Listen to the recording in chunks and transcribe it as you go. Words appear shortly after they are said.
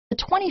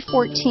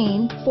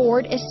2014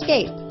 Ford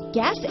Escape.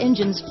 Gas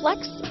engines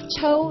flex,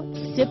 tow,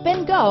 sip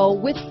and go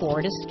with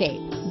Ford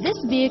Escape. This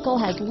vehicle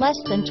has less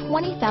than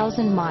 20,000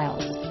 miles.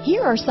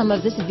 Here are some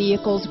of this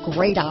vehicle's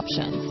great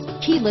options: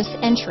 keyless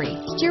entry,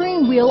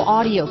 steering wheel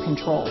audio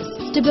controls,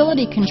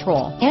 stability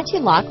control,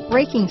 anti-lock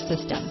braking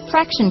system,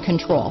 traction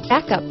control,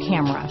 backup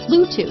camera,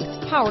 Bluetooth,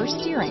 power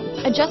steering,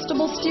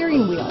 adjustable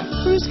steering wheel,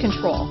 cruise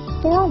control,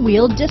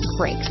 four-wheel disc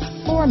brakes,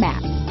 floor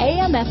mats,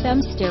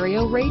 AM/FM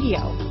stereo radio,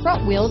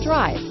 front-wheel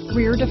drive,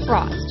 rear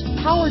defrost,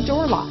 power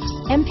door locks,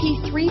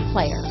 MP3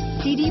 player,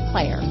 CD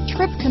player,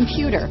 trip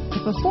computer.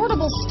 If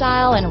affordable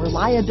style and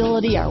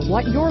reliability are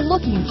what you're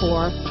looking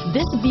for,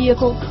 this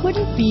vehicle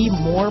couldn't be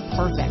more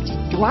perfect.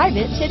 Drive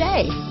it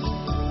today.